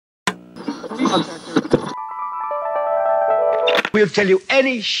We'll tell you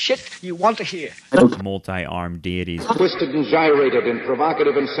any shit you want to hear. Multi-armed deities. Twisted and gyrated in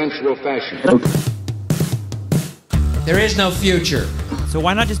provocative and sensual fashion. There is no future. So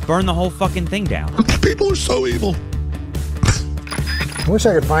why not just burn the whole fucking thing down? People are so evil. I wish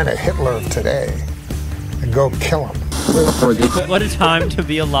I could find a Hitler of today and go kill him. What a time to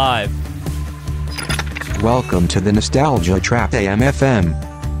be alive. Welcome to the Nostalgia Trap AM/FM.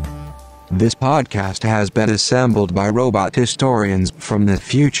 This podcast has been assembled by robot historians from the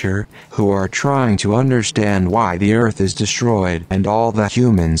future who are trying to understand why the Earth is destroyed and all the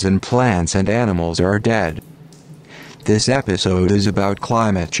humans and plants and animals are dead. This episode is about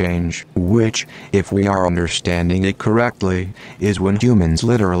climate change, which, if we are understanding it correctly, is when humans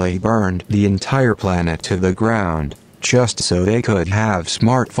literally burned the entire planet to the ground, just so they could have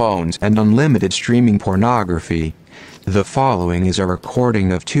smartphones and unlimited streaming pornography. The following is a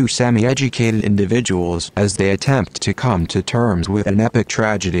recording of two semi-educated individuals as they attempt to come to terms with an epic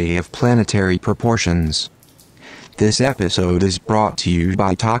tragedy of planetary proportions. This episode is brought to you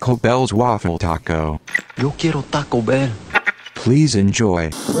by Taco Bell's Waffle Taco. Yo quiero Taco Bell. Please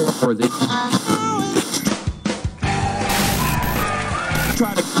enjoy.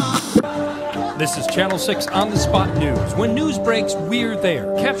 This is Channel 6 On the Spot News. When news breaks, we're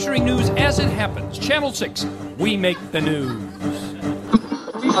there, capturing news as it happens. Channel 6, we make the news.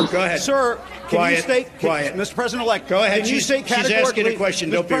 Go ahead. Sir, can you state, quiet. Mr. President-elect, go ahead. Can you state categorically, she's asking a question.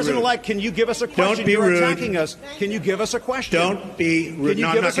 Don't Mr. be rude. President-elect, can you give us a question? Don't be rude. You're attacking us. Can you give us a question? Don't be rude. No,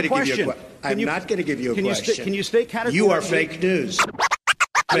 I'm not going to give you a question. I'm not going to give you a question. Can you state categorically? You are fake news.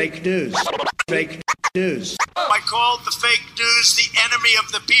 Fake news. Fake news. I called the fake news the enemy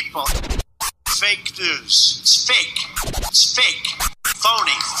of the people. Fake news. It's fake. It's fake.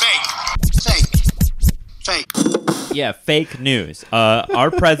 Phony. Fake. Yeah, fake news. Our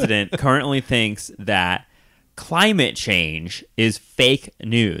president currently thinks that climate change is fake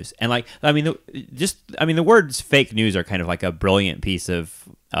news, and the words "fake news" are kind of like a brilliant piece of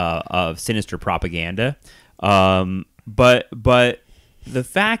sinister propaganda. But the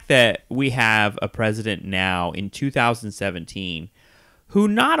fact that we have a president now in 2017 who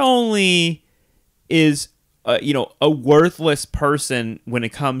not only is a worthless person when it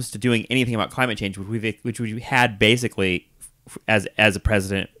comes to doing anything about climate change, which we've had basically as a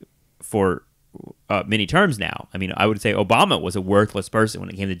president for many terms now. I mean, I would say Obama was a worthless person when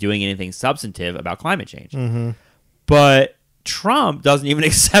it came to doing anything substantive about climate change. Mm-hmm. But Trump doesn't even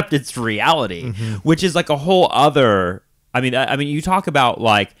accept its reality, which is like a whole other. I mean, you talk about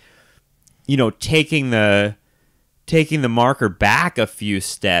taking the marker back a few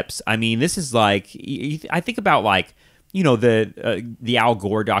steps. I mean, this is like, I think about the Al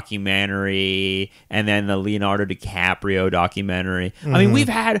Gore documentary and then the Leonardo DiCaprio documentary. Mm-hmm. I mean, we've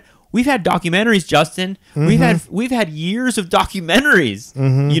had documentaries, Justin. Mm-hmm. We've had years of documentaries,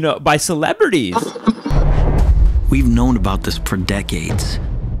 by celebrities. We've known about this for decades,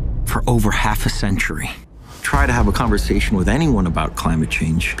 for over half a century. Try to have a conversation with anyone about climate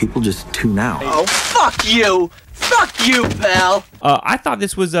change, people just tune out. Oh, fuck you! Fuck you, pal! I thought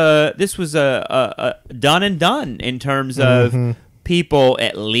this was a done and done in terms of people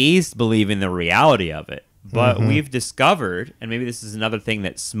at least believing the reality of it. But we've discovered, and maybe this is another thing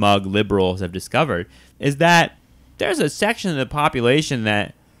that smug liberals have discovered, is that there's a section of the population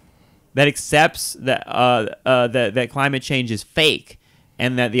that accepts that that climate change is fake.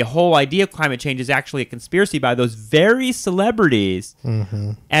 And that the whole idea of climate change is actually a conspiracy by those very celebrities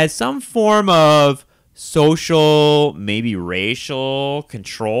as some form of social, maybe racial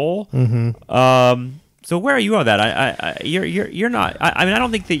control. So where are you on that? You're not. I mean, I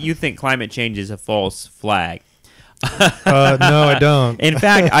don't think that you think climate change is a false flag. No, I don't. In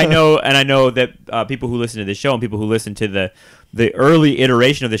fact, I know that people who listen to the show and people who listen to the early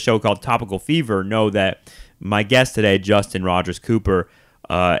iteration of the show called Topical Fever know that my guest today, Justin Rogers Cooper,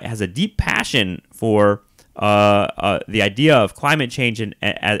 has a deep passion for the idea of climate change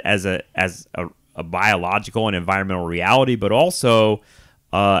as a biological and environmental reality, but also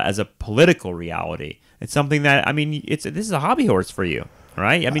as a political reality. It's something that, I mean, this is a hobby horse for you,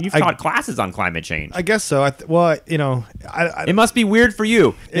 right? I mean, you've taught classes on climate change. I guess so. It must be weird for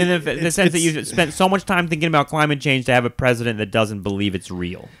you in the sense that you've spent so much time thinking about climate change to have a president that doesn't believe it's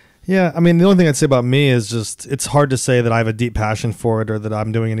real. Yeah, I mean, the only thing I'd say about me is just it's hard to say that I have a deep passion for it or that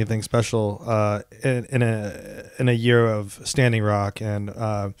I'm doing anything special in a year of Standing Rock and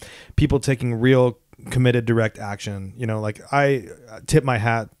people taking real committed direct action. I tip my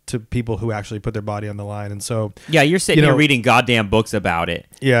hat to people who actually put their body on the line. And so, yeah, you're sitting here reading goddamn books about it.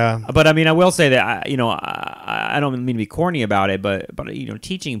 Yeah, but I mean, I will say that I don't mean to be corny about it, but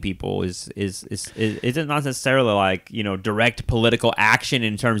teaching people is not necessarily like direct political action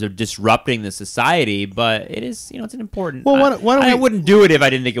in terms of disrupting the society, but it is it's an important. Well, why don't I wouldn't do it if I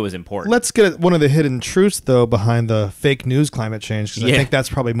didn't think it was important. Let's get at one of the hidden truths though behind the fake news climate change, because I think that's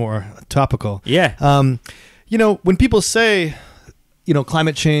probably more topical. Yeah. When people say,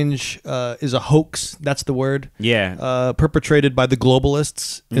 climate change is a hoax, that's the word. Yeah. Perpetrated by the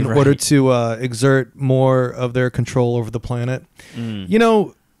globalists in order to exert more of their control over the planet.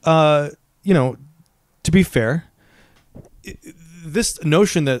 To be fair, this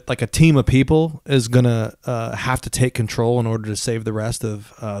notion that like a team of people is gonna have to take control in order to save the rest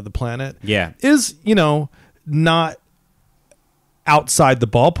of the planet, is not outside the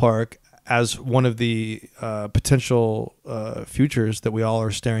ballpark as one of the potential futures that we all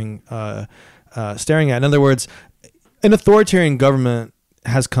are staring at. In other words, an authoritarian government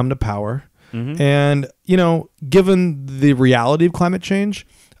has come to power, and given the reality of climate change,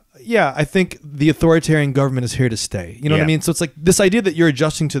 I think the authoritarian government is here to stay. You know what I mean? So it's like this idea that you're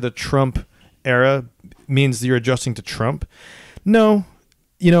adjusting to the Trump era means that you're adjusting to Trump. No,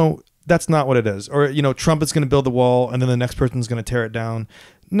 that's not what it is. Or, Trump is going to build the wall and then the next person's going to tear it down.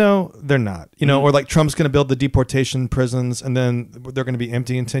 No, they're not. Or like Trump's going to build the deportation prisons and then they're going to be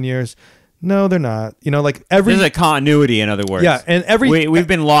empty in 10 years. No, they're not. There's a continuity, in other words. Yeah, and we've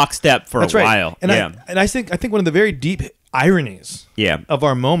been lockstep for a while. And I think one of the very deep ironies of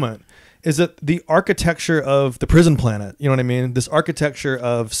our moment is that the architecture of the prison planet, you know what I mean? This architecture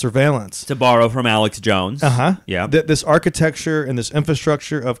of surveillance. To borrow from Alex Jones. Yeah. This architecture and this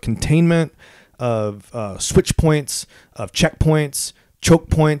infrastructure of containment, of switch points, of checkpoints, choke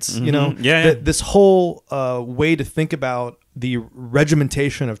points, this whole way to think about the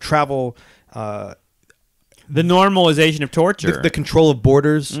regimentation of travel, the normalization of torture, the control of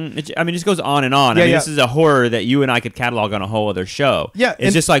borders. It just goes on and on. This is a horror that you and I could catalog on a whole other show. Yeah,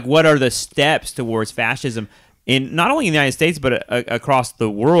 it's just like, what are the steps towards fascism in not only in the United States but across the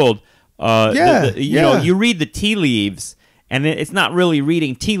world? You read the tea leaves, and it's not really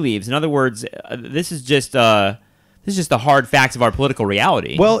reading tea leaves. In other words, this is just the hard facts of our political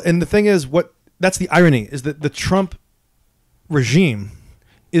reality. Well, and the thing is, that's the irony, is that the Trump regime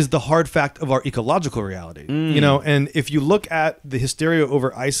is the hard fact of our ecological reality. And if you look at the hysteria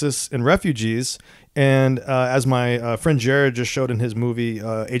over ISIS and refugees, and as my friend Jared just showed in his movie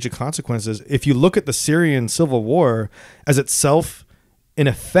Age of Consequences, if you look at the Syrian civil war as itself an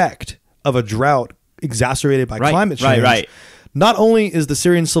effect of a drought exacerbated by climate change, not only is the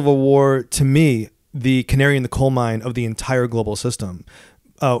Syrian civil war, to me, the canary in the coal mine of the entire global system,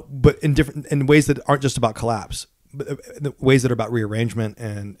 but in ways that aren't just about collapse, but ways that are about rearrangement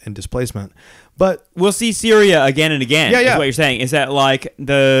and displacement. But we'll see Syria again and again. Is what you're saying is that like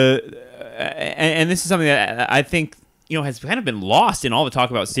and this is something that I think has kind of been lost in all the talk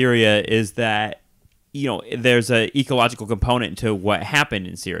about Syria, is that there's an ecological component to what happened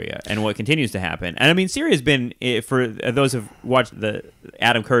in Syria and what continues to happen. And Syria's been, for those who've watched the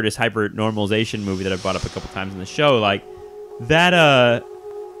Adam Curtis hyper normalization movie that I've brought up a couple times in the show, like that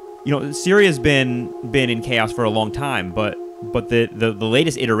Syria's been in chaos for a long time, but the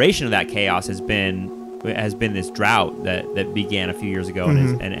latest iteration of that chaos has been this drought that began a few years ago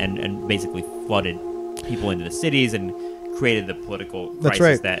and basically flooded people into the cities and created the political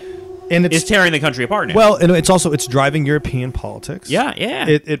crisis that is tearing the country apart now. Well, and it's driving European politics. Yeah.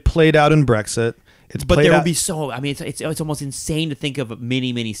 It played out in Brexit. But there will be it's almost insane to think of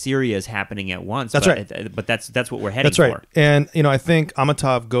many Syrias happening at once. That's right. But that's what we're heading for. That's right. For. And I think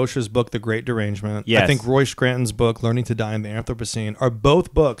Amitav Ghosh's book, The Great Derangement, I think Roy Scranton's book, Learning to Die in the Anthropocene, are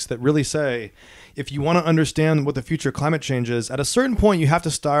both books that really say, if you want to understand what the future of climate change is, at a certain point you have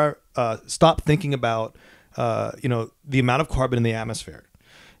to stop thinking about the amount of carbon in the atmosphere.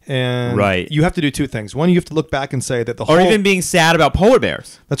 And you have to do two things. One, you have to look back and say that or even being sad about polar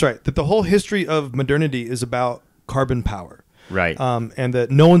bears. That's right. That the whole history of modernity is about carbon power. Right. And that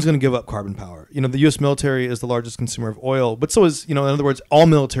no one's going to give up carbon power. The U.S. military is the largest consumer of oil, but so is, in other words, all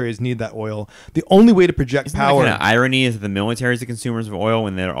militaries need that oil. The only way to project power. That kind of irony is that the military is the consumers of oil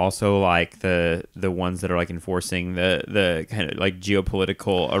when they're also like the ones that are like enforcing the kind of like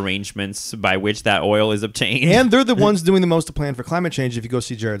geopolitical arrangements by which that oil is obtained. And they're the ones doing the most to plan for climate change if you go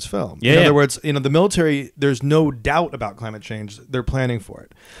see Jared's film. In other words, the military, there's no doubt about climate change. They're planning for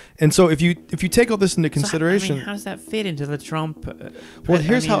it. And so if you take all this into consideration. How does that fit into the Trump? Well,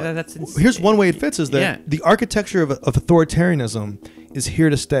 here's one way it fits is that the architecture of authoritarianism is here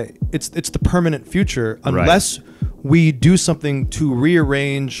to stay. It's the permanent future unless we do something to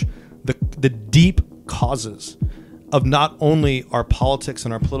rearrange the deep causes of not only our politics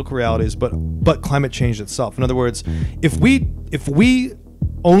and our political realities, but climate change itself. In other words, if we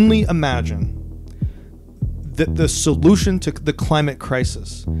only imagine that the solution to the climate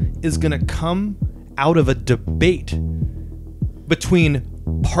crisis is going to come out of a debate between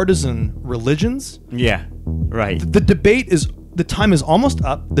partisan religions. Yeah, right. The time is almost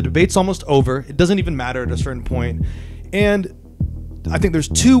up. The debate's almost over. It doesn't even matter at a certain point. And I think there's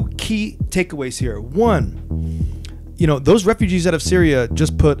two key takeaways here. One, those refugees out of Syria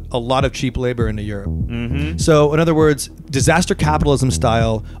just put a lot of cheap labor into Europe. Mm-hmm. So, in other words, disaster capitalism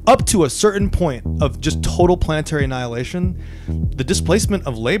style, up to a certain point of just total planetary annihilation, the displacement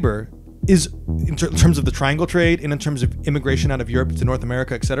of labor is, in terms of the triangle trade and in terms of immigration out of Europe to North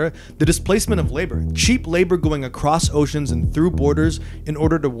America, etc., the displacement of labor, cheap labor going across oceans and through borders in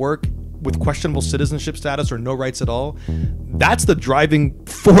order to work with questionable citizenship status or no rights at all, that's the driving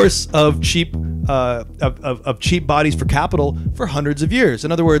force of cheap bodies for capital for hundreds of years.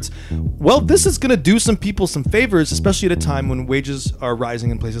 In other words, this is going to do some people some favors, especially at a time when wages are rising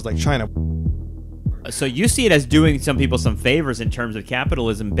in places like China. So you see it as doing some people some favors in terms of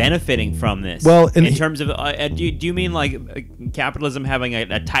capitalism benefiting from this. Well, in terms of, do you mean like capitalism having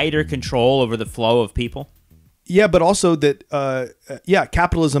a tighter control over the flow of people? Yeah, but also that,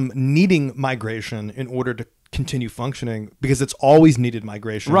 capitalism needing migration in order to continue functioning because it's always needed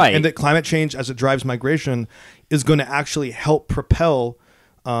migration. Right. And that climate change, as it drives migration, is going to actually help propel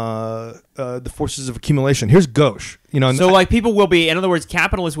the forces of accumulation. Here's gauche. So people will be, in other words,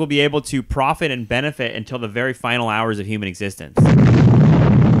 capitalists will be able to profit and benefit until the very final hours of human existence.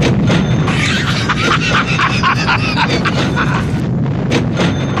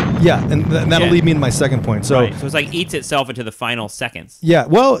 Yeah, and that'll lead me into my second point. So it's like eats itself into the final seconds. Yeah,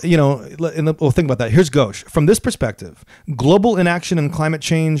 well, we'll think about that. Here's gauche. From this perspective, global inaction in climate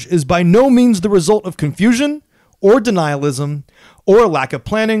change is by no means the result of confusion or denialism or a lack of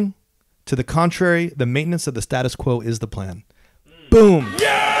planning. To the contrary, the maintenance of the status quo is the plan. Boom.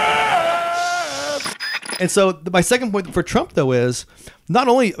 And so my second point for Trump, though, is not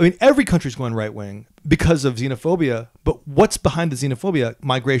only, every country's going right wing because of xenophobia, but what's behind the xenophobia?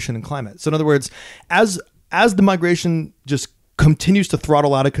 Migration and climate. So in other words, as the migration just continues to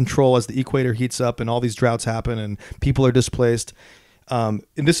throttle out of control as the equator heats up and all these droughts happen and people are displaced, and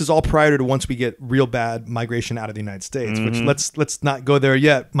this is all prior to once we get real bad migration out of the United States, which let's not go there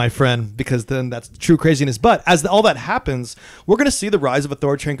yet, my friend, because then that's true craziness. But as all that happens, we're going to see the rise of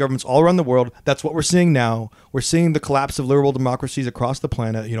authoritarian governments all around the world. That's what we're seeing now. We're seeing the collapse of liberal democracies across the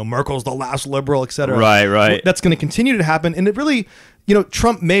planet. Merkel's the last liberal, etc. Right. That's going to continue to happen. And it really,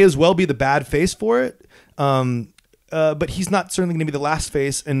 Trump may as well be the bad face for it. But he's not certainly going to be the last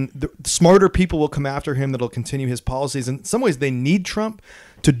face, and the smarter people will come after him that'll continue his policies. In some ways, they need Trump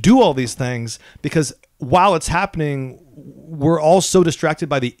to do all these things because while it's happening, we're all so distracted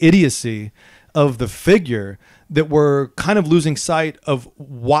by the idiocy of the figure that we're kind of losing sight of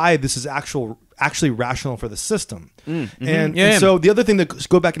why this is actually rational for the system. And so the other thing that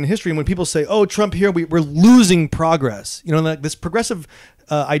go back in history, and when people say, "Oh, Trump here, we're losing progress," like this progressive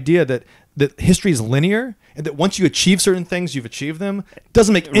idea that history is linear and that once you achieve certain things, you've achieved them,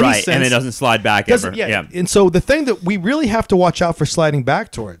 doesn't make any sense. And it doesn't slide back ever. Yeah. And so the thing that we really have to watch out for sliding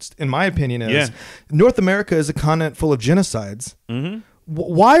back towards, in my opinion, is North America is a continent full of genocides. Mm-hmm.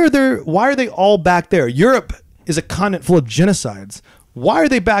 Why are they all back there? Europe is a continent full of genocides. Why are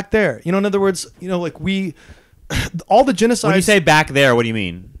they back there? In other words, all the genocides. When you say back there, what do you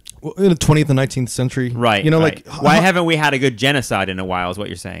mean? In the 20th and 19th century. Right. Why haven't we had a good genocide in a while is what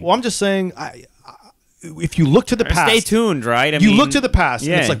you're saying. Well, I'm just saying, if you look to the past. Stay tuned, right? You look to the past,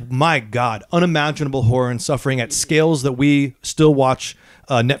 and it's like, my God, unimaginable horror and suffering at scales that we still watch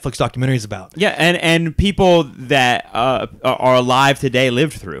Netflix documentaries about. Yeah, and people that are alive today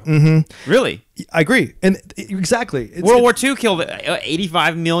lived through. Mm-hmm. Really? I agree. And exactly. World War II killed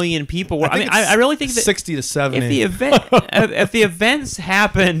 85 million people. I really think that 60 to 70. If the events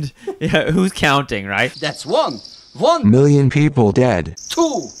happened, who's counting, right? That's one. Million people dead.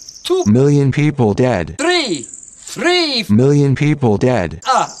 2 million people dead. 3 million people dead.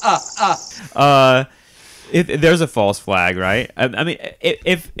 If there's a false flag, right? I mean,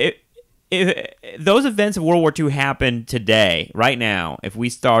 if those events of World War II happened today, right now, if we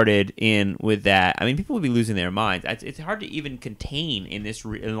started in with that, I mean, people would be losing their minds. It's hard to even contain in this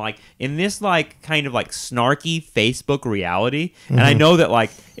kind of snarky Facebook reality. Mm-hmm. And I know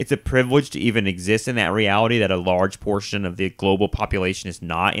that it's a privilege to even exist in that reality, that a large portion of the global population is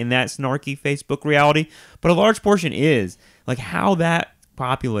not in that snarky Facebook reality, but a large portion is. How that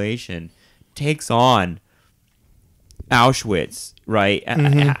population takes on Auschwitz, right?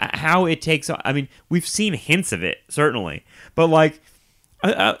 How it takes. I mean, we've seen hints of it certainly, but like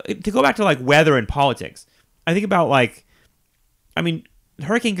to go back to like weather and politics, I think about like, I mean,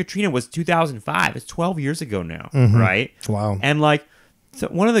 Hurricane Katrina was 2005. It's 12 years ago now, right? Wow. And like, so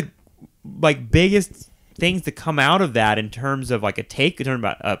one of the like biggest things to come out of that in terms of like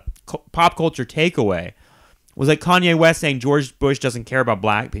a pop culture takeaway was like Kanye West saying George Bush doesn't care about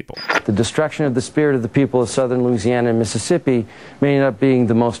black people. The destruction of the spirit of the people of southern Louisiana and Mississippi may end up being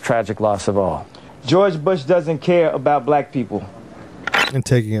the most tragic loss of all. George Bush doesn't care about black people. And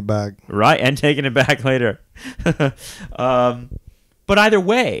taking it back. Right, and taking it back later. But either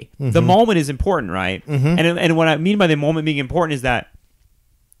way, the moment is important, right? And what I mean by the moment being important is that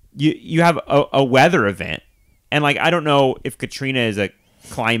you have a weather event. And like, I don't know if Katrina is a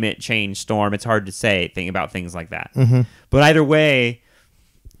climate change storm. It's hard to say about things like that. But either way,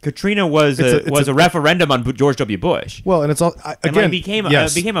 Katrina was a referendum on George W. Bush. Well, and it's all again it became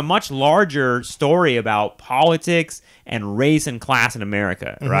a much larger story about politics and race and class in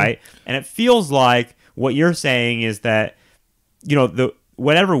America, right? And it feels like what you're saying is that, you know,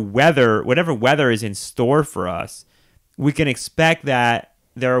 whatever weather is in store for us, we can expect that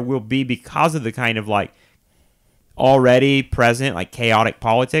there will be, because of the kind of like already present like chaotic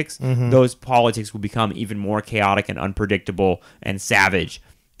politics, those politics will become even more chaotic and unpredictable and savage.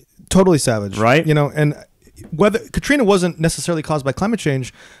 Totally savage, right? You know, and whether Katrina wasn't necessarily caused by climate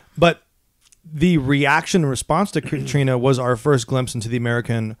change, but the reaction and response to Katrina was our first glimpse into the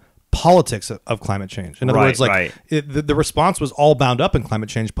American politics of climate change. In other words, like the response was all bound up in climate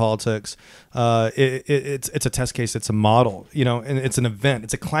change politics. It's a test case. It's a model, you know, and it's an event.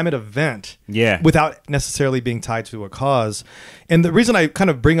 It's a climate event, without necessarily being tied to a cause. And the reason I kind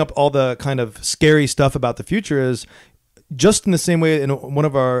of bring up all the kind of scary stuff about the future is, just in the same way in one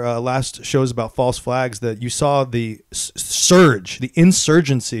of our last shows about false flags, that you saw the surge, the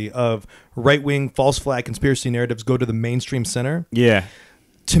insurgency of right-wing false flag conspiracy narratives go to the mainstream center. Yeah.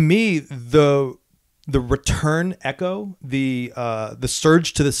 To me, the return echo, the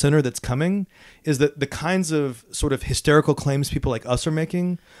surge to the center that's coming, is that the kinds of sort of hysterical claims people like us are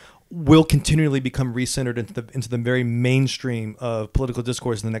making will continually become recentered into the very mainstream of political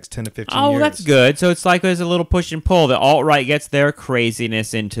discourse in the next 10 to 15 years. Oh, that's good. So it's like there's a little push and pull. The alt-right gets their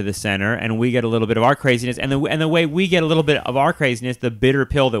craziness into the center, and we get a little bit of our craziness. And the way we get a little bit of our craziness, the bitter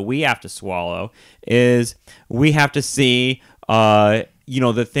pill that we have to swallow, is we have to see, you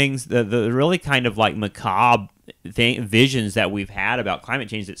know, the things, the really kind of like macabre visions that we've had about climate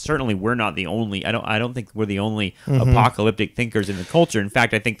change. That certainly we're not the only. I don't think we're the only apocalyptic thinkers in the culture. In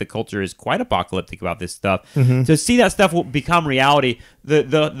fact, I think the culture is quite apocalyptic about this stuff. To see that stuff will become reality.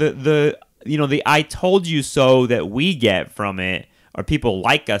 The you know, the "I told you so" that we get from it, or people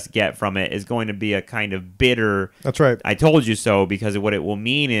like us get from it, is going to be a kind of bitter. That's right. "I told you so," because what it will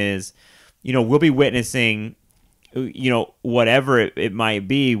mean is, you know, we'll be witnessing, you know, whatever it might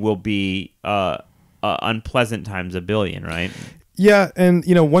be will be unpleasant times a billion, right? Yeah, and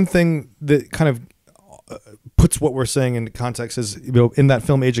you know, one thing that kind of puts what we're saying into context is, you know, in that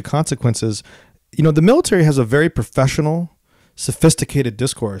film Age of Consequences, you know, the military has a very professional, sophisticated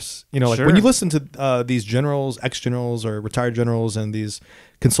discourse. You know, like when you listen to these generals, ex-generals or retired generals, and these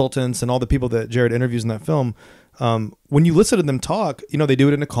consultants and all the people that Jared interviews in that film, when you listen to them talk, you know, they do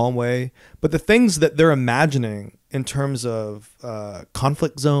it in a calm way, but the things that they're imagining in terms of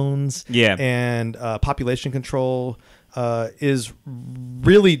conflict zones and population control is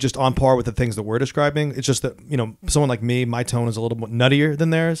really just on par with the things that we're describing. It's just that, you know, someone like me, my tone is a little bit nuttier than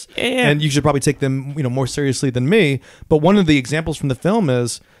theirs, and you should probably take them, you know, more seriously than me. But one of the examples from the film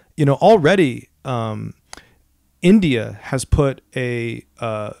is, you know, already India has put a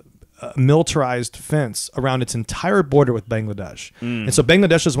militarized fence around its entire border with Bangladesh. And so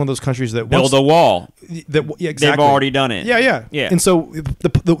Bangladesh is one of those countries that build a wall. Exactly. They've already done it. Yeah. And so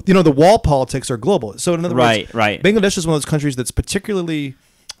the you know, the wall politics are global. So in other words, Bangladesh is one of those countries that's particularly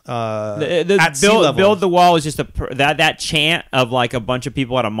at sea level. Build the wall is just that chant of like a bunch of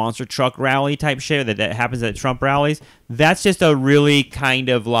people at a monster truck rally type shit that happens at Trump rallies. That's just a really kind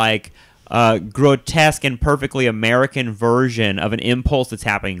of like grotesque and perfectly American version of an impulse that's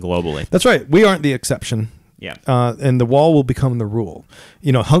happening globally. That's right. We aren't the exception. Yeah. And the wall will become the rule.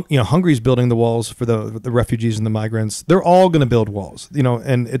 You know, Hungary's building the walls for the refugees and the migrants. They're all going to build walls. You know,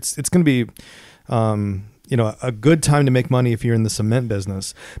 and it's going to be, you know, a good time to make money if you're in the cement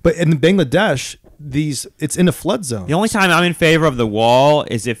business. But in Bangladesh, it's in a flood zone. The only time I'm in favor of the wall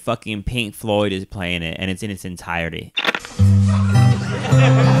is if fucking Pink Floyd is playing it and it's in its entirety.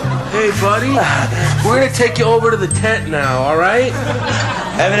 Hey, buddy. We're gonna take you over to the tent now, all right?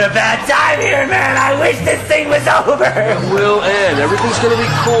 Having a bad time here, man. I wish this thing was over. It will end. Everything's gonna be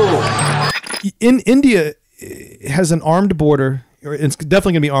cool. In India, it has an armed border. Or it's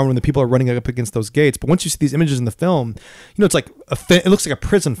definitely going to be armed when the people are running up against those gates. But once you see these images in the film, it's like it looks like a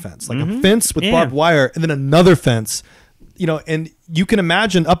prison fence, like a fence with barbed wire, and then another fence. And you can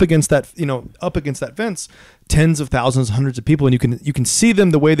imagine up against that fence, tens of thousands, hundreds of people, and you can see them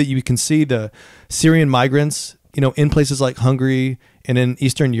the way that you can see the Syrian migrants, in places like Hungary and in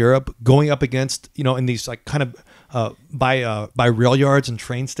Eastern Europe, going up against, in these like kind of by rail yards and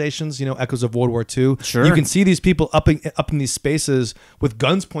train stations, echoes of World War II. Sure. You can see these people up in these spaces with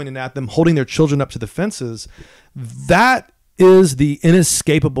guns pointing at them, holding their children up to the fences. That is the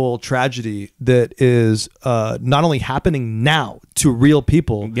inescapable tragedy that is not only happening now to real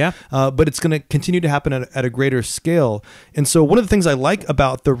people, but it's going to continue to happen at a greater scale. And so one of the things I like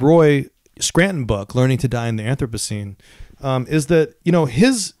about the Roy Scranton book, Learning to Die in the Anthropocene, is that,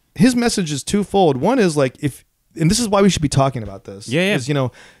 his message is twofold. One is like, and this is why we should be talking about this. Is,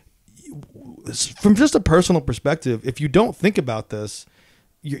 from just a personal perspective, if you don't think about this,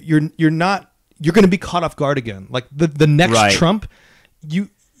 you're going to be caught off guard again. Like the next Trump,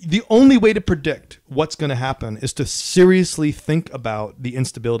 the only way to predict what's going to happen is to seriously think about the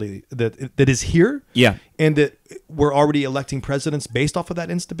instability that is here. Yeah. And that we're already electing presidents based off of that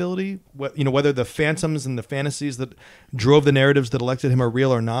instability. Whether the phantoms and the fantasies that drove the narratives that elected him are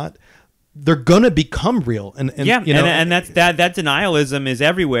real or not, they're gonna become real. And that's that denialism is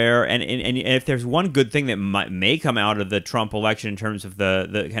everywhere. And if there's one good thing that may come out of the Trump election in terms of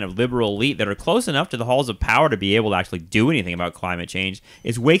the kind of liberal elite that are close enough to the halls of power to be able to actually do anything about climate change,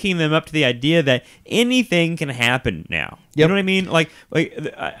 is waking them up to the idea that anything can happen now. You know what I mean?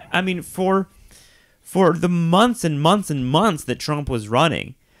 I mean, for the months and months and months that Trump was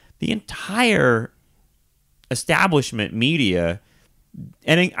running, the entire establishment media,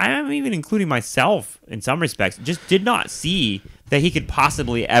 and I'm even including myself in some respects, just did not see that he could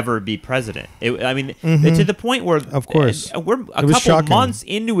possibly ever be president. To the point where, of course, we're a couple months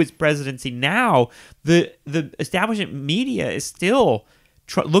into his presidency now. The establishment media is still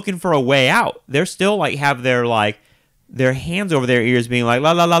looking for a way out. They're still have their hands over their ears, being like,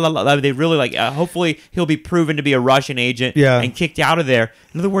 la la la la la. They really hopefully he'll be proven to be a Russian agent and kicked out of there.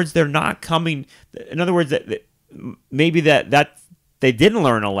 In other words, they're not coming. In other words, that maybe that they didn't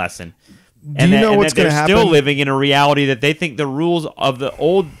learn a lesson. Do you know what's going to happen? They're still living in a reality that they think the rules of the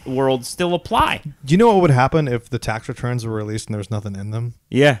old world still apply. Do you know what would happen if the tax returns were released and there was nothing in them?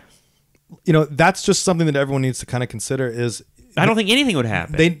 Yeah. That's just something that everyone needs to kind of consider. I don't think anything would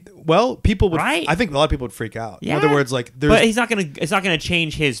happen. People would. Right? I think a lot of people would freak out. Yeah. In other words, but he's not going to. It's not going to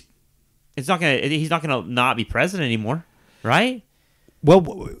change his. It's not going to. He's not going to not be president anymore, right? Well,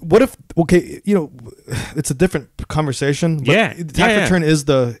 what if? Okay, it's a different conversation. But the tax return is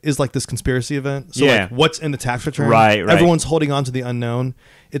like this conspiracy event. So what's in the tax return? Right. Everyone's holding on to the unknown.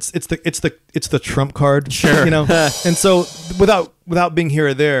 It's the Trump card. Sure. And so without being here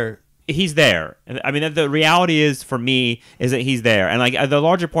or there, he's there. I mean, the reality is for me is that he's there. And the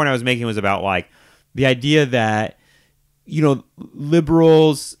larger point I was making was about the idea that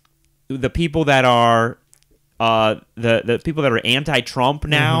liberals, the people that are the people that are anti-Trump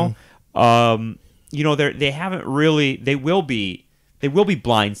now, they haven't really. They will be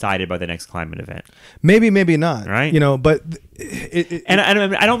blindsided by the next climate event. Maybe not. Right. But and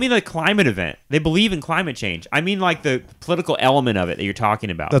I don't mean the climate event. They believe in climate change. I mean the political element of it that you're talking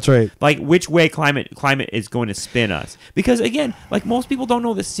about. That's right. Which way climate is going to spin us? Because again, most people don't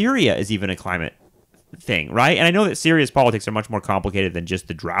know that Syria is even a climate thing, right? And I know that Syria's politics are much more complicated than just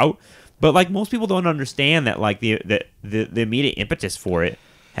the drought. But most people don't understand that the immediate impetus for it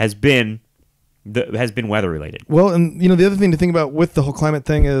has been weather related. Well, and the other thing to think about with the whole climate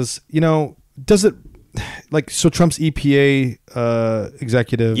thing is does it so Trump's EPA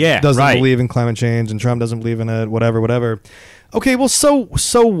executive doesn't believe in climate change and Trump doesn't believe in it, whatever. Okay, well, so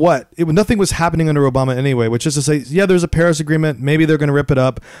what? Nothing was happening under Obama anyway, which is to say, there's a Paris Agreement. Maybe they're going to rip it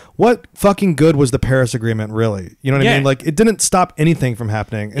up. What fucking good was the Paris Agreement, really? You know what I mean? It didn't stop anything from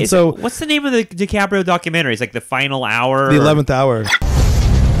happening. And what's the name of the DiCaprio documentary? It's The Final Hour? The 11th Hour.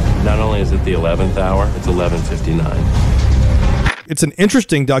 Not only is it the 11th hour, it's 11:59. It's an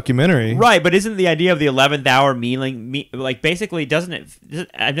interesting documentary, right? But isn't the idea of the 11th hour basically doesn't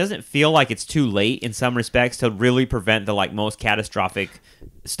it feel like it's too late in some respects to really prevent the most catastrophic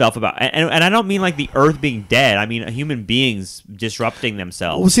stuff about and I don't mean the Earth being dead. I mean human beings disrupting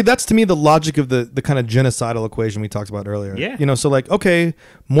themselves. Well, see, that's to me the logic of the kind of genocidal equation we talked about earlier. Yeah. So okay,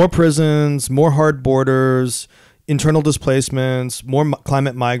 more prisons, more hard borders. internal displacements, more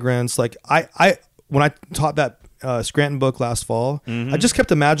climate migrants. Like I when I taught that Scranton book last fall, I just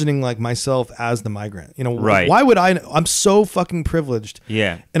kept imagining like myself as the migrant. You know, Right. why would I'm so fucking privileged.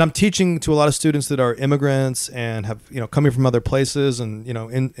 Yeah. And I'm teaching to a lot of students that are immigrants and have, you know, coming from other places and, you know,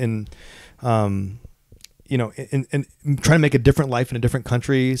 in trying to make a different life in a different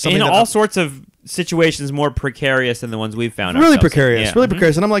country. In all sorts of situations more precarious than the ones we've found. Really ourselves in. precarious, Yeah. really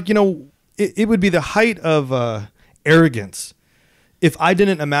precarious. And I'm like, you know, it would be the height of arrogance if I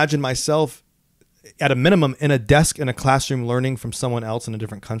didn't imagine myself at a minimum in a desk in a classroom learning from someone else in a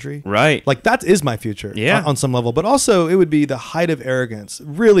different country. Right. Like that is my future on some level. But also it would be the height of arrogance,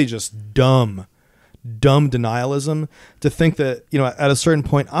 really just dumb denialism to think that, you know, at a certain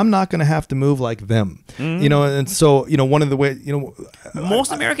point, I'm not going to have to move like them, you know? And so, you know, one of the ways, you know,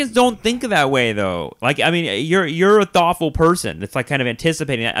 most Americans don't think of that way though. Like, I mean, you're a thoughtful person. It's like kind of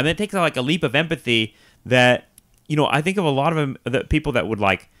anticipating that. I mean, it takes like a leap of empathy that, you know, I think of a lot of them, the people that would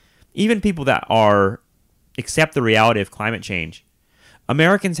like, even people that accept the reality of climate change.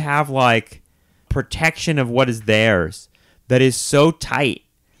 Americans have like protection of what is theirs that is so tight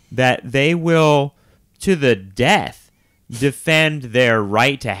that they will, to the death, defend their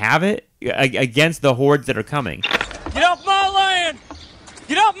right to have it against the hordes that are coming. Get off my land!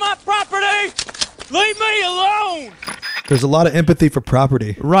 Get off my property! Leave me alone! There's a lot of empathy for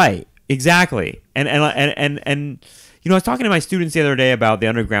property. Right. Exactly. And you know, I was talking to my students the other day about the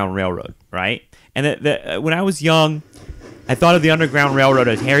Underground Railroad, right? And when I was young, I thought of the Underground Railroad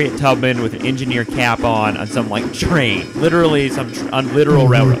as Harriet Tubman with an engineer cap on some like train, literally some literal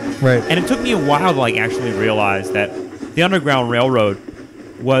railroad. Right. And it took me a while to like actually realize that the Underground Railroad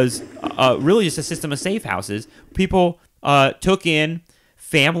was really just a system of safe houses. People took in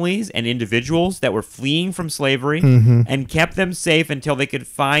families and individuals that were fleeing from slavery and kept them safe until they could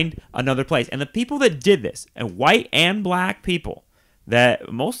find another place. And the people that did this, and white and black people,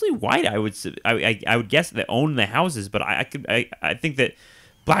 that mostly white, I would guess, that owned the houses, but I think that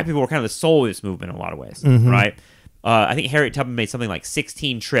black people were kind of the soul of this movement in a lot of ways, right? I think Harriet Tubman made something like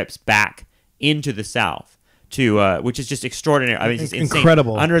 16 trips back into the South to which is just extraordinary. I mean, it's just insane.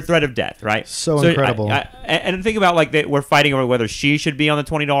 Incredible. Under threat of death, right? So incredible. And think about like we're fighting over whether she should be on the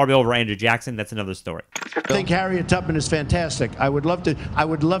 $20 bill over Andrew Jackson. That's another story. I think Harriet Tubman is fantastic. I would love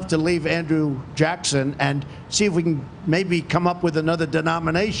to leave Andrew Jackson and see if we can maybe come up with another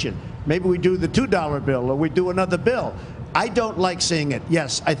denomination. Maybe we do the $2 bill or we do another bill. I don't like seeing it.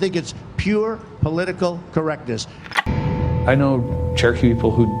 Yes, I think it's pure political correctness. I know Cherokee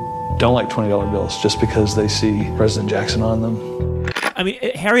people who don't like $20 bills just because they see President Jackson on them. I mean,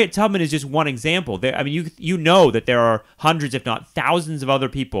 Harriet Tubman is just one example. I mean, you know that there are hundreds, if not thousands, of other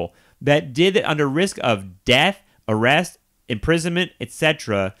people that did it under risk of death, arrest, imprisonment,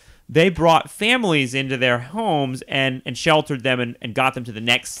 etc. They brought families into their homes and sheltered them and got them to the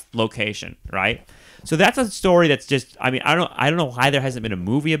next location, right? So that's a story that's just, I mean, I don't know why there hasn't been a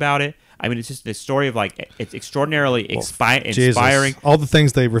movie about it. I mean, it's just this story of like, it's extraordinarily inspiring. Jesus. All the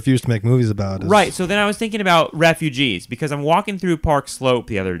things they refuse to make movies about. Right. So then I was thinking about refugees because I'm walking through Park Slope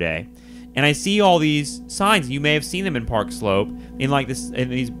the other day, and I see all these signs. You may have seen them in Park Slope in like this in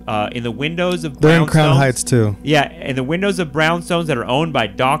the windows of brownstones. They're in Crown Heights too. Yeah, in the windows of brownstones that are owned by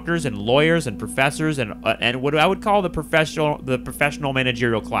doctors and lawyers and professors and what I would call the professional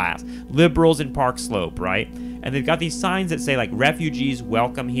managerial class, liberals in Park Slope, right? And they've got these signs that say like refugees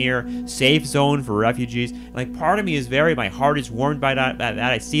welcome here, safe zone for refugees. And like part of me is my heart is warmed by that.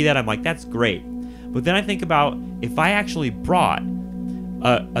 I see that, I'm like, that's great. But then I think about if I actually brought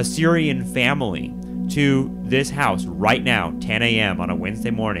a Syrian family to this house right now, 10 a.m. on a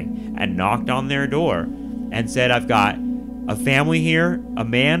Wednesday morning, and knocked on their door and said, I've got a family here, a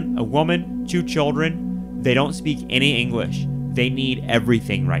man, a woman, 2 children. They don't speak any English. They need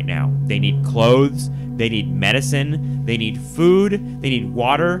everything right now. They need clothes. They need medicine. They need food. They need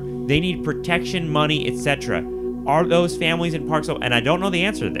water. They need protection money, etc. Are those families in Park Slope? And I don't know the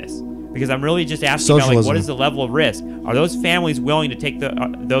answer to this, because I'm really just asking about like, what is the level of risk? Are those families willing to take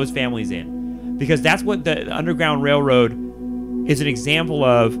those families in? Because that's what the Underground Railroad is an example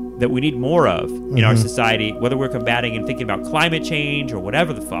of, that we need more of in our society, whether we're combating and thinking about climate change or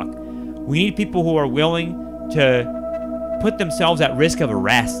whatever the fuck. We need people who are willing to put themselves at risk of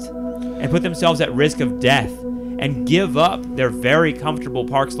arrest and put themselves at risk of death and give up their very comfortable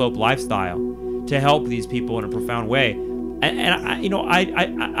Park Slope lifestyle to help these people in a profound way.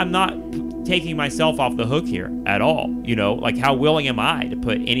 I'm not taking myself off the hook here at all. You know, like how willing am I to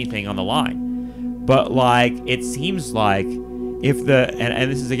put anything on the line? But like, it seems like if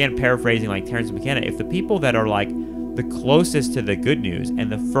and this is again paraphrasing like Terrence McKenna, if the people that are like the closest to the good news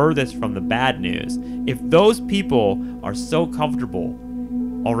and the furthest from the bad news. If those people are so comfortable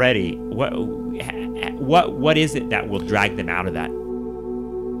already, what is it that will drag them out of that?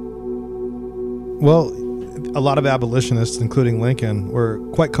 Well, a lot of abolitionists, including Lincoln, were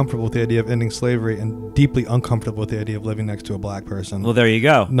quite comfortable with the idea of ending slavery and deeply uncomfortable with the idea of living next to a black person. Well, there you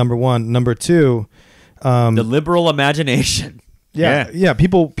go. Number one. Number two, the liberal imagination. Yeah.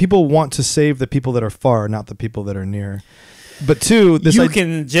 People want to save the people that are far, not the people that are near. But two, you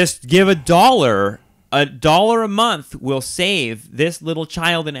can just give $1. $1 a month will save this little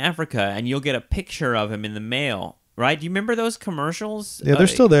child in Africa, and you'll get a picture of him in the mail. Right? Do you remember those commercials? Yeah, they're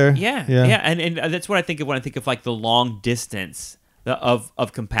still there. Yeah. And that's what I think of when I think of like the long distance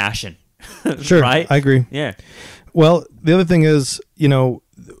of compassion. Sure, right? I agree. Yeah. Well, the other thing is,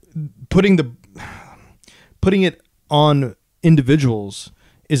 putting it on individuals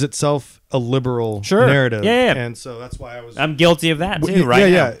is itself a liberal narrative. Yeah. And so that's why I'm guilty of that too,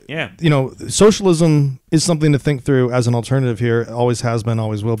 right? Yeah. Socialism is something to think through as an alternative here. Always has been,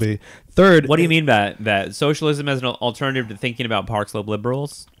 always will be. Third, what do you mean by that? Socialism as an alternative to thinking about Park Slope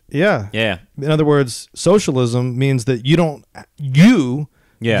liberals? Yeah. Yeah. In other words, socialism means that you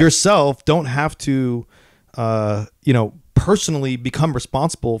yourself don't have to, personally become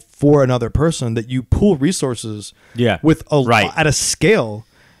responsible for another person, that you pool resources with at a scale,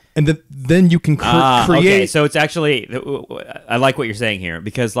 and then you can create. Okay. So it's actually, I like what you're saying here,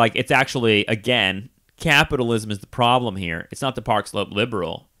 because like it's actually, again, capitalism is the problem here. It's not the Park Slope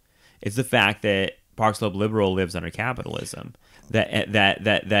liberal. It's the fact that Park Slope liberal lives under capitalism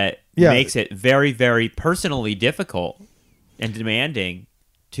that makes it very, very personally difficult and demanding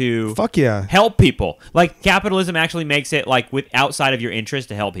to help people. Like capitalism actually makes it like outside of your interest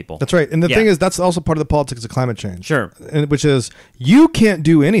to help people. That's right. And the thing is, that's also part of the politics of climate change. Sure. Which is, you can't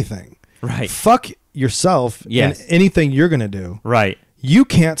do anything. Right. Fuck yourself and anything you're going to do. Right. You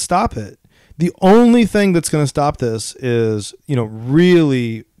can't stop it. The only thing that's going to stop this is,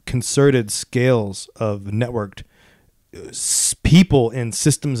 really concerted scales of networked people in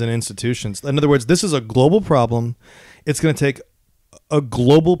systems and institutions. In other words, this is a global problem. It's going to take a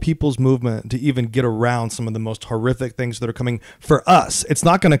global people's movement to even get around some of the most horrific things that are coming for us. It's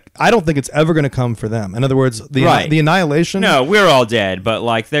not going to, I don't think it's ever going to come for them. In other words, the annihilation. No, we're all dead, but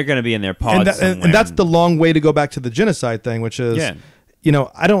like they're going to be in their pods and that's the long way to go back to the genocide thing, which is,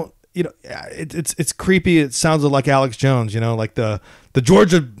 I don't, it's creepy. It sounds like Alex Jones, like the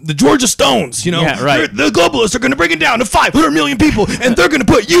Georgia Stones, the globalists are going to bring it down to 500 million people, and they're going to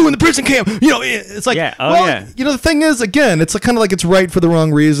put you in the prison camp. It's like, the thing is, again, it's kind of like it's right for the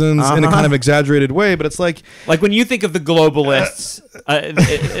wrong reasons in a kind of exaggerated way, but it's like when you think of the globalists,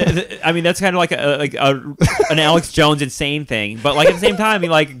 I mean, that's kind of like an Alex Jones insane thing, but like at the same time,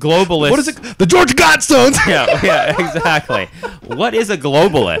 globalists. What is it? The Georgia Godstones. Yeah, exactly. What is a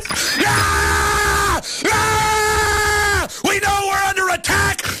globalist? We know we're under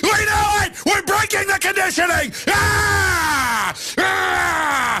attack! We know it! We're breaking the conditioning!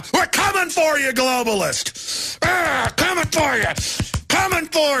 We're coming for you, globalist! Coming for you! Coming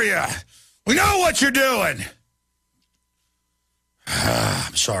for you! We know what you're doing!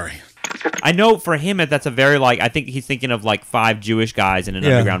 I'm sorry. I know for him that's a very I think he's thinking of 5 Jewish guys in an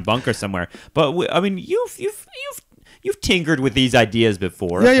underground bunker somewhere. But I mean, you've tinkered with these ideas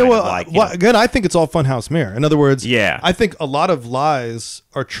before. Yeah. Well, again, I think it's all funhouse mirror. In other words, yeah, I think a lot of lies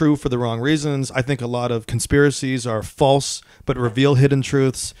are true for the wrong reasons. I think a lot of conspiracies are false but reveal hidden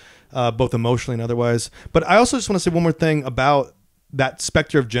truths, both emotionally and otherwise. But I also just want to say one more thing about that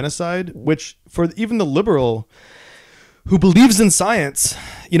specter of genocide, which for even the liberal who believes in science,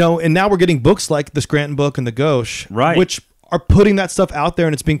 and now we're getting books like the Scranton book and the Gauche, right, which are putting that stuff out there,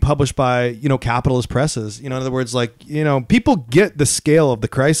 and it's being published by, capitalist presses. In other words, people get the scale of the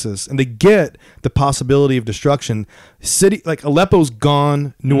crisis, and they get the possibility of destruction. City like Aleppo's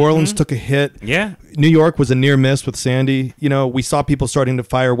gone. New Orleans took a hit. Yeah. New York was a near miss with Sandy. We saw people starting to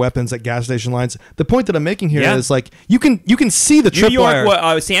fire weapons at gas station lines. The point that I'm making here is you can see the tripwire. New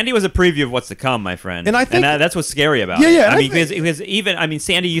York, Sandy was a preview of what's to come, my friend. And I think that's what's scary about it. I mean, because even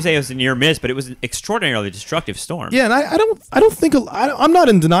Sandy, you say it was a near miss, but it was an extraordinarily destructive storm. Yeah, and I don't think I'm not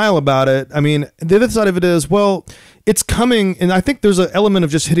in denial about it. I mean, the other side of it is, well, it's coming, and I think there's an element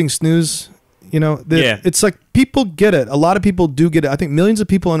of just hitting snooze. It's like people get it. A lot of people do get it. I think millions of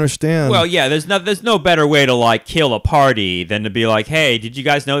people understand. Well, yeah, there's no better way to kill a party than to be like, hey, did you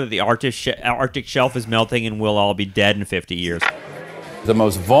guys know that the Arctic shelf is melting and we'll all be dead in 50 years? The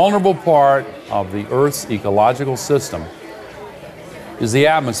most vulnerable part of the Earth's ecological system is the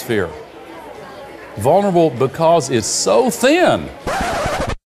atmosphere. Vulnerable because it's so thin.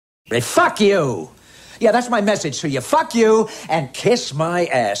 Hey, fuck you! Yeah, that's my message to you. Fuck you and kiss my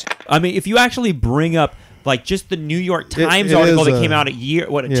ass. I mean, if you actually bring up like just the New York Times article that came out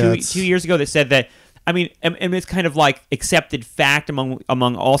two years ago that said that, I mean, and it's kind of like accepted fact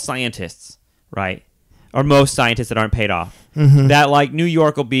among all scientists, right? Or most scientists that aren't paid off, that like New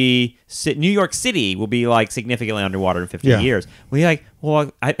York City will be like significantly underwater in 50 years. Well, like,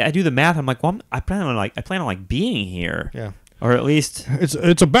 well, I do the math. I'm like, well, I plan on being here. Yeah. Or at least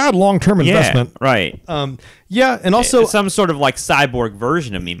it's a bad long-term investment. Right. And also some sort of like cyborg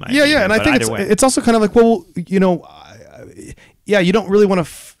version of me might. And I think it's also kind of like, well, you know, you don't really want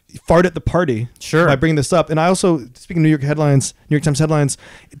to fart at the party by bringing this up. And I also, speaking of New York Times headlines,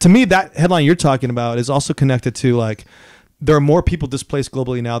 to me that headline you're talking about is also connected to like there are more people displaced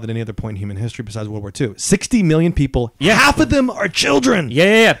globally now than any other point in human history besides World War II. 60 million people. Yeah. Half of them are children.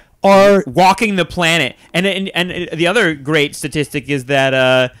 Yeah. Are walking the planet. And the other great statistic is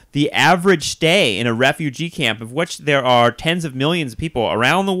that the average stay in a refugee camp, of which there are tens of millions of people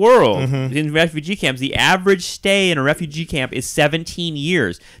around the world in refugee camps, the average stay in a refugee camp is 17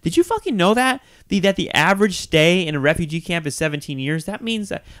 years. Did you fucking know that? That the average stay in a refugee camp is 17 years? That means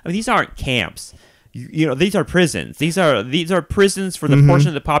that, I mean, these aren't camps. You know, these are prisons. These are prisons for the portion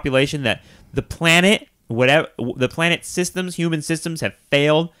of the population that the planet, human systems have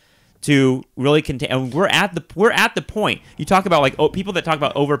failed to really contain. And we're at the point. You talk about like people that talk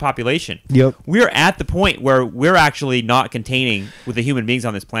about overpopulation. Yep. We're at the point where we're actually not containing with the human beings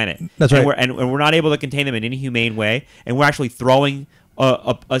on this planet. That's right. And we're not able to contain them in any humane way. And we're actually throwing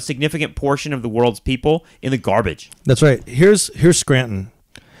a significant portion of the world's people in the garbage. That's right. Here's Scranton.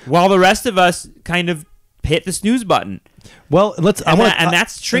 While the rest of us kind of hit the snooze button. Well, that's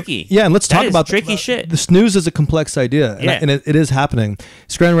tricky. And let's talk about tricky shit. The snooze is a complex idea, and it is happening.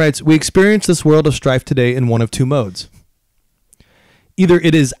 Scranton writes, "We experience this world of strife today in one of two modes. Either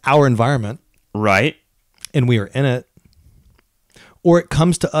it is our environment, right, and we are in it, or it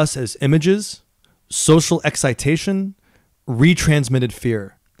comes to us as images, social excitation, retransmitted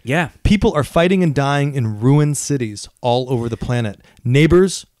fear. Yeah, people are fighting and dying in ruined cities all over the planet.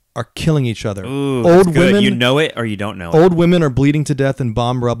 Neighbors are killing each other. Ooh, old women, you know it or you don't know it. Old women are bleeding to death in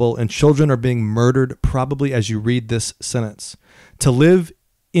bomb rubble, and children are being murdered probably as you read this sentence. To live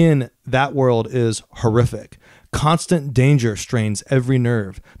in that world is horrific. Constant danger strains every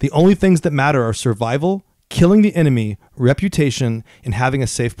nerve. The only things that matter are survival, killing the enemy, reputation, and having a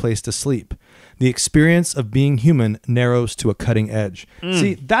safe place to sleep. The experience of being human narrows to a cutting edge."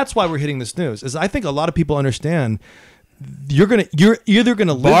 See, that's why we're hitting this news. Is I think a lot of people understand you're either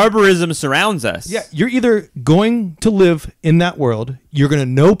gonna live. Barbarism surrounds us. Yeah, you're either going to live in that world. You're gonna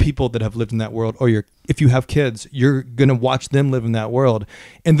know people that have lived in that world, or if you have kids, you're gonna watch them live in that world,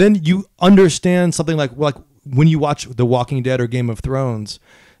 and then you understand something like when you watch The Walking Dead or Game of Thrones.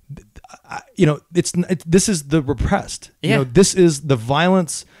 You know, this is the repressed. Yeah. You know, this is the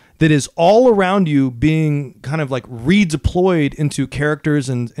violence that is all around you being kind of like redeployed into characters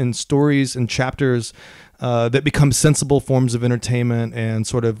and stories and chapters that become sensible forms of entertainment and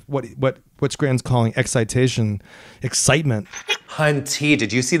sort of what Scranton's calling excitement. Hunty,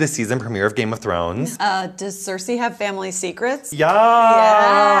 did you see the season premiere of Game of Thrones? Does Cersei have family secrets? Yeah.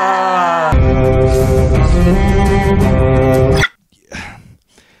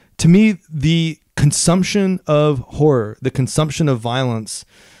 To me, the consumption of horror, the consumption of violence,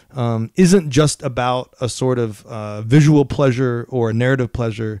 isn't just about a sort of visual pleasure or a narrative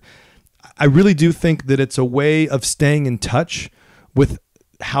pleasure. I really do think that it's a way of staying in touch with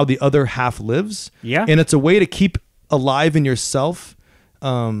how the other half lives. Yeah. And it's a way to keep alive in yourself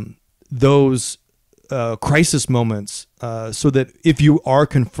those crisis moments so that if you are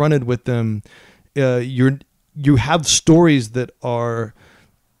confronted with them, you have stories that are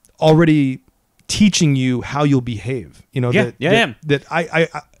already teaching you how you'll behave. You know,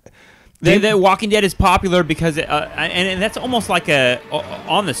 The Walking Dead is popular because, and that's almost like a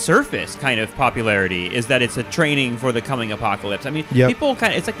on the surface kind of popularity, is that it's a training for the coming apocalypse. I mean, people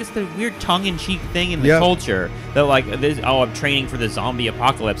kind of, it's like this the weird tongue-in-cheek thing in the culture that like, I'm training for the zombie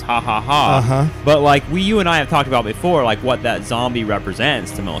apocalypse, ha ha ha. But like you and I have talked about before, like what that zombie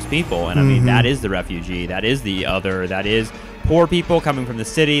represents to most people, and I mean that is the refugee, that is the other, that is poor people coming from the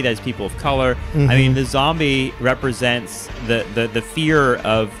city, that is people of color. I mean, the zombie represents the fear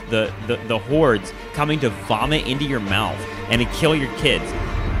of the hordes coming to vomit into your mouth and to kill your kids.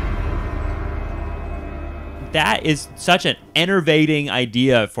 That is such an enervating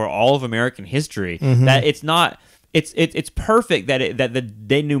idea for all of American history that it's not it's perfect that the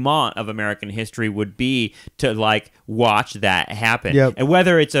denouement of American history would be to like watch that happen. Yep. And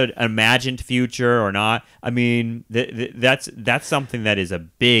whether it's an imagined future or not, I mean, that's something that is a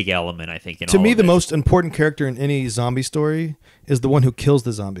big element, I think. To me, the most important character in any zombie story is the one who kills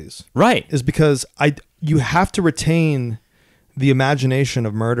the zombies. Right. Is because you have to retain the imagination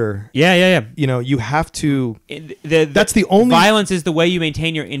of murder. Yeah. You know, you have to. That's the only violence is the way you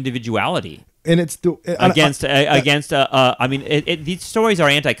maintain your individuality. And it's against. I mean, these stories are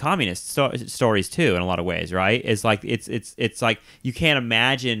anti-communist stories too, in a lot of ways, right? It's like it's like you can't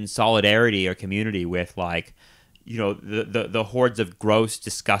imagine solidarity or community with like, you know, the hordes of gross,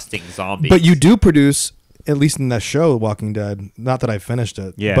 disgusting zombies. But you do produce, at least in that show, Walking Dead. Not that I finished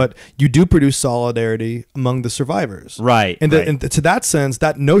it, but you do produce solidarity among the survivors, right? And, and to that sense,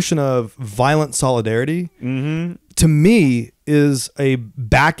 that notion of violent solidarity, to me, is a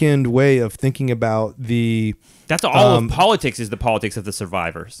back end way of thinking about the. That's all of politics is the politics of the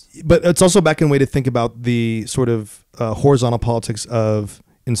survivors. But it's also a back end way to think about the sort of horizontal politics of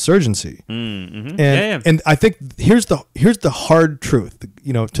insurgency. And I think here's the hard truth,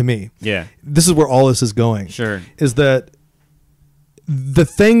 you know, to me. Yeah. This is where all this is going. Sure. Is that the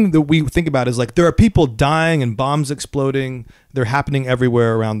thing that we think about is like there are people dying and bombs exploding. They're happening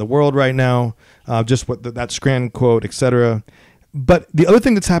everywhere around the world right now. Just what that Scranton quote, etc. But the other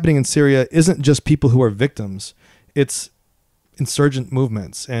thing that's happening in Syria isn't just people who are victims. It's insurgent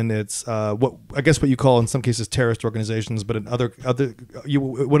movements, and it's what you call in some cases terrorist organizations, but in other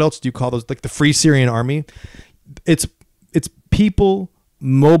what else do you call those? Like the Free Syrian Army. It's people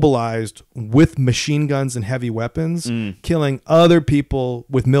mobilized with machine guns and heavy weapons, killing other people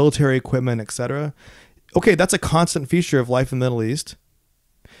with military equipment, etc. Okay, that's a constant feature of life in the Middle East.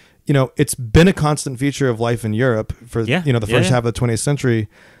 You know, it's been a constant feature of life in Europe for the first half of the 20th century.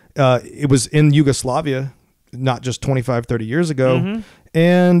 It was in Yugoslavia, not just 25, 30 years ago.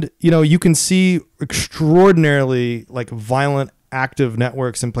 And, you know, you can see extraordinarily like violent active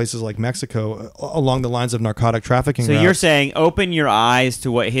networks in places like Mexico along the lines of narcotic trafficking. So routes. you're saying open your eyes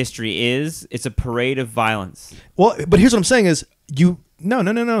to what history is. It's a parade of violence. Well, but here's what I'm saying is No,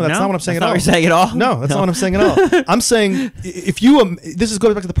 that's not what I'm saying at all. That's not what you're saying at all? No, that's not what I'm saying at all. I'm saying if you, this is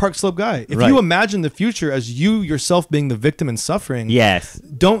going back to the Park Slope guy. If you imagine the future as you yourself being the victim and suffering, yes,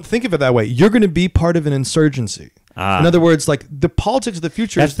 don't think of it that way. You're going to be part of an insurgency. In other words, like the politics of the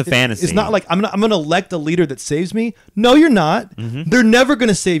future that's the fantasy. It's not like I'm going to elect a leader that saves me. No, you're not. They're never going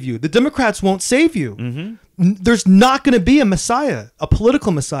to save you. The Democrats won't save you. There's not going to be a messiah, a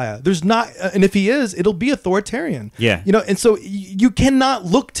political messiah. There's not, and if he is, it'll be authoritarian. Yeah. You know, and so you cannot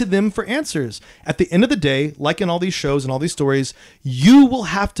look to them for answers. At the end of the day, like in all these shows and all these stories, you will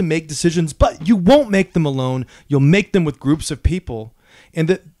have to make decisions, but you won't make them alone. You'll make them with groups of people. And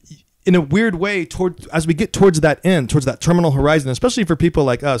that in a weird way, as we get towards that end, towards that terminal horizon, especially for people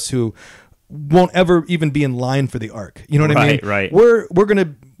like us who won't ever even be in line for the arc. You know what I mean? Right.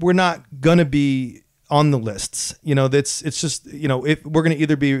 We're not gonna be on the lists. You know, it's just, you know, if we're going to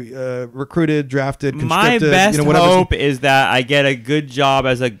either be recruited, drafted, conscripted. My best hope hope is that I get a good job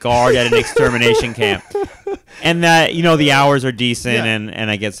as a guard at an extermination camp. And that, you know, the hours are decent and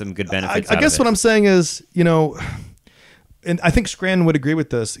I get some good benefits. I guess what I'm saying is, you know, and I think Scranton would agree with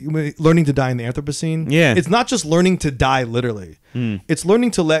this, learning to die in the Anthropocene. Yeah. It's not just learning to die literally. It's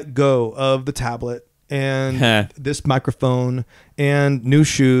learning to let go of the tablet and this microphone and new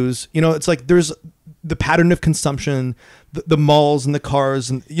shoes. You know, it's like there's the pattern of consumption, the malls and the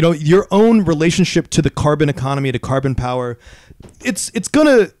cars, and, you know, your own relationship to the carbon economy, to carbon power. It's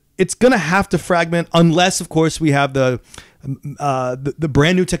gonna have to fragment, unless, of course, we have the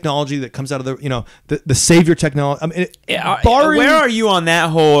brand new technology that comes out of the savior technology. I mean, where are you on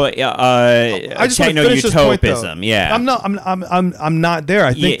that whole techno-utopism? Yeah, I'm not there.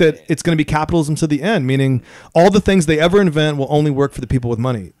 I think that it's going to be capitalism to the end, meaning all the things they ever invent will only work for the people with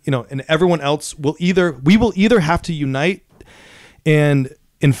money. You know, and everyone else will either have to unite and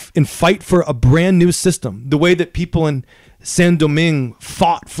fight for a brand new system, the way that people in Saint-Domingue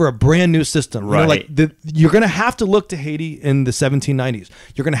fought for a brand new system. Right. You know, like you're going to have to look to Haiti in the 1790s.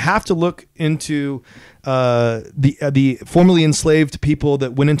 You're going to have to look into the formerly enslaved people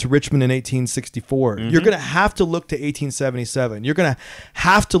that went into Richmond in 1864. You're going to have to look to 1877. You're going to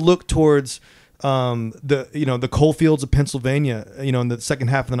have to look towards the coal fields of Pennsylvania, you know, in the second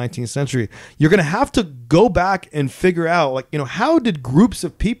half of the 19th century. You're going to have to go back and figure out, like, you know, how did groups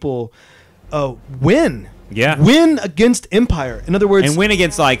of people win? Yeah, win against empire. In other words, and win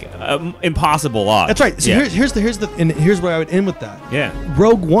against like impossible odds. That's right. So here's where I would end with that. Yeah,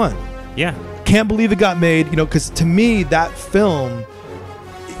 Rogue One. Yeah, can't believe it got made. You know, because to me that film,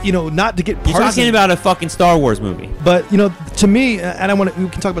 not to get You're talking about a fucking Star Wars movie. But, to me, and we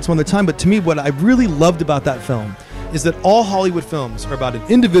can talk about some other time, but to me, what I really loved about that film is that all Hollywood films are about an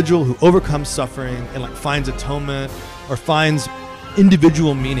individual who overcomes suffering and like finds atonement or finds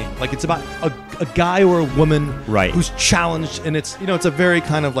individual meaning. Like it's about a guy or a woman who's challenged, and it's it's a very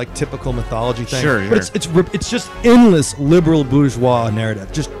kind of like typical mythology thing. Sure, but it's just endless liberal bourgeois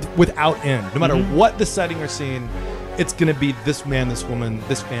narrative, just without end. No matter what the setting or scene, it's gonna be this man, this woman,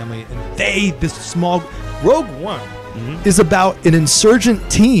 this family, and this small. Rogue One is about an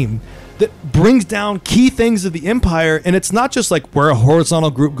insurgent team that brings down key things of the Empire, and it's not just like we're a horizontal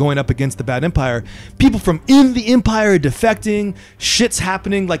group going up against the bad Empire. People from in the Empire are defecting. Shit's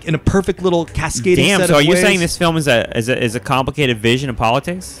happening like in a perfect little cascading set of ways. So are you saying this film is a complicated vision of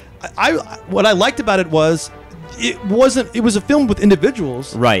politics? What I liked about it was it was a film with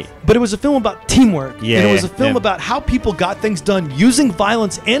individuals, right? But it was a film about teamwork. Yeah, and it was a film about how people got things done using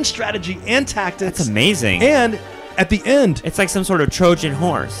violence and strategy and tactics. That's amazing. And at the end, it's like some sort of Trojan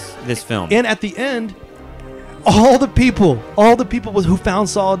horse, this film. And at the end, all the people who found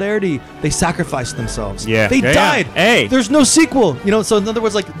solidarity, they sacrificed themselves. Yeah. They died. Yeah. Hey. There's no sequel. So in other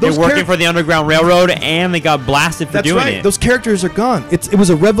words, like they're working for the Underground Railroad and they got blasted for doing it. Those characters are gone. It was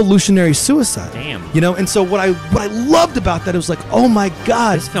a revolutionary suicide. Damn. And so what I loved about that, it was like, oh my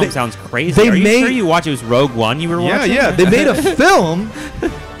God. This film sounds crazy. Are you sure you watched it was Rogue One you were watching? Yeah. They made a film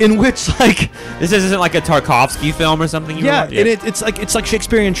in which this isn't like a Tarkovsky film or something. And it's like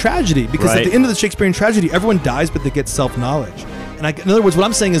Shakespearean tragedy, because at the end of the Shakespearean tragedy, everyone dies, but they get self-knowledge. And in other words, what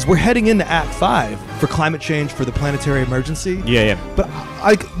I'm saying is we're heading into Act 5 for climate change, for the planetary emergency. Yeah. But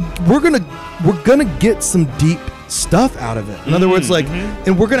we're gonna get some deep stuff out of it. In other words,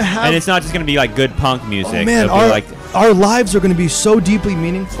 and we're gonna have, and it's not just gonna be like good punk music. Oh man, our lives are gonna be so deeply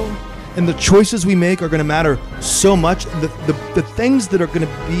meaningful. And the choices we make are going to matter so much. The things that are going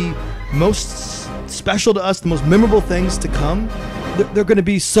to be most special to us, the most memorable things to come, they're going to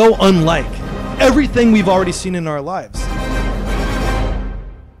be so unlike everything we've already seen in our lives.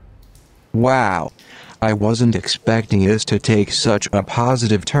 Wow. I wasn't expecting this to take such a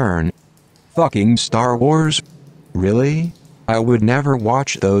positive turn. Fucking Star Wars? Really? I would never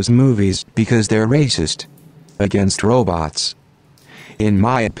watch those movies because they're racist. Against robots. In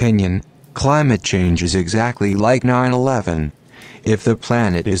my opinion, climate change is exactly like 9/11. If the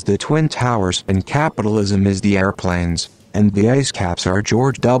planet is the Twin Towers and capitalism is the airplanes, and the ice caps are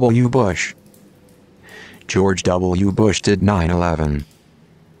George W. Bush. George W. Bush did 9/11.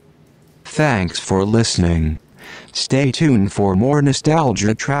 Thanks for listening. Stay tuned for more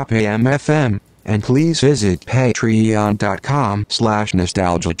Nostalgia Trap AM/FM, and please visit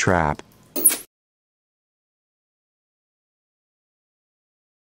patreon.com/nostalgiatrap.